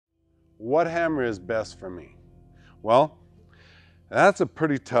what hammer is best for me? Well, that's a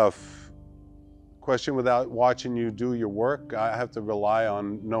pretty tough question without watching you do your work. I have to rely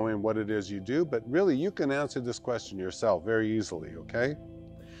on knowing what it is you do, but really you can answer this question yourself very easily, okay?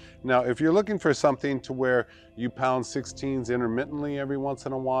 Now, if you're looking for something to where you pound 16s intermittently every once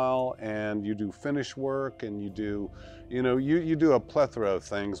in a while, and you do finish work, and you do, you do a plethora of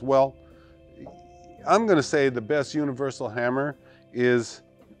things, well, I'm gonna say the best universal hammer is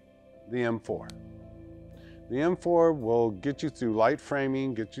the M4. The M4 will get you through light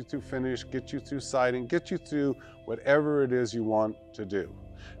framing, get you through finish, get you through siding, get you through whatever it is you want to do.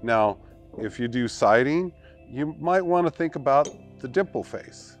 Now, if you do siding, you might want to think about the dimple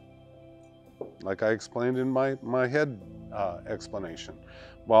face, like I explained in my head explanation.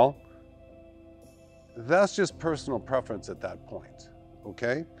 Well, that's just personal preference at that point,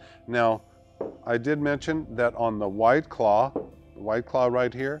 okay? Now, I did mention that on the white claw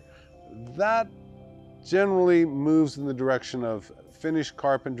right here, that generally moves in the direction of finished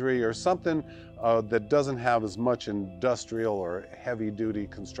carpentry or something that doesn't have as much industrial or heavy-duty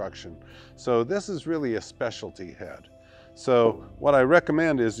construction. So this is really a specialty head. So what I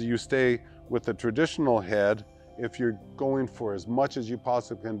recommend is you stay with the traditional head if you're going for as much as you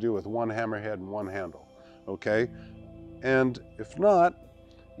possibly can do with one hammerhead and one handle, okay? And if not,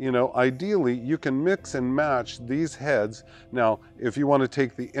 ideally you can mix and match these heads. Now, if you want to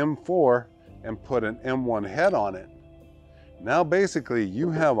take the M4 and put an M1 head on it, now basically you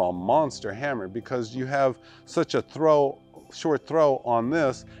have a monster hammer because you have such a short throw on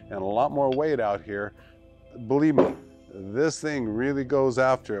this and a lot more weight out here. Believe me, this thing really goes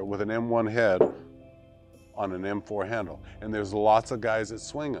after it with an M1 head on an M4 handle. And there's lots of guys that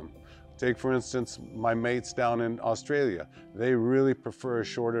swing them. Take, for instance, my mates down in Australia. They really prefer a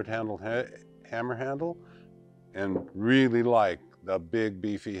shorter hammer handle and really like the big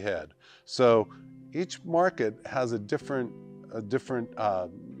beefy head. So each market has a different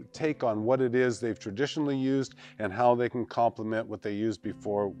take on what it is they've traditionally used and how they can complement what they used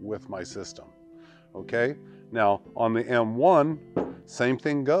before with my system. Okay? Now on the M1, same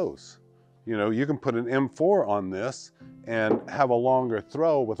thing goes. You can put an M4 on this and have a longer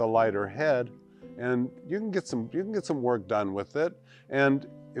throw with a lighter head, and you can get some work done with it. And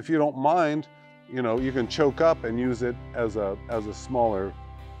if you don't mind, you can choke up and use it as a smaller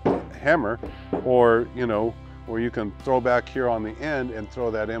hammer, or you can throw back here on the end and throw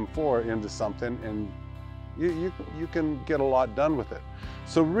that M4 into something, and you can get a lot done with it.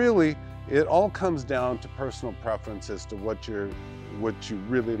 So really, it all comes down to personal preference as to what you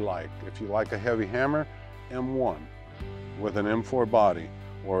really like. If you like a heavy hammer, M1 with an M4 body,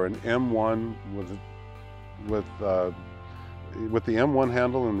 or an M1 with the M1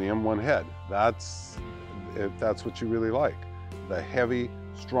 handle and the M1 head. If that's what you really like. The heavy,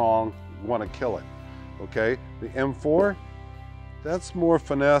 strong, want to kill it, okay? The M4, that's more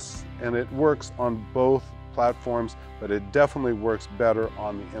finesse, and it works on both platforms, but it definitely works better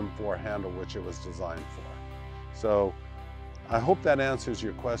on the M4 handle, which it was designed for. So I hope that answers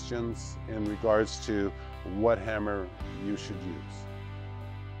your questions in regards to what hammer you should use.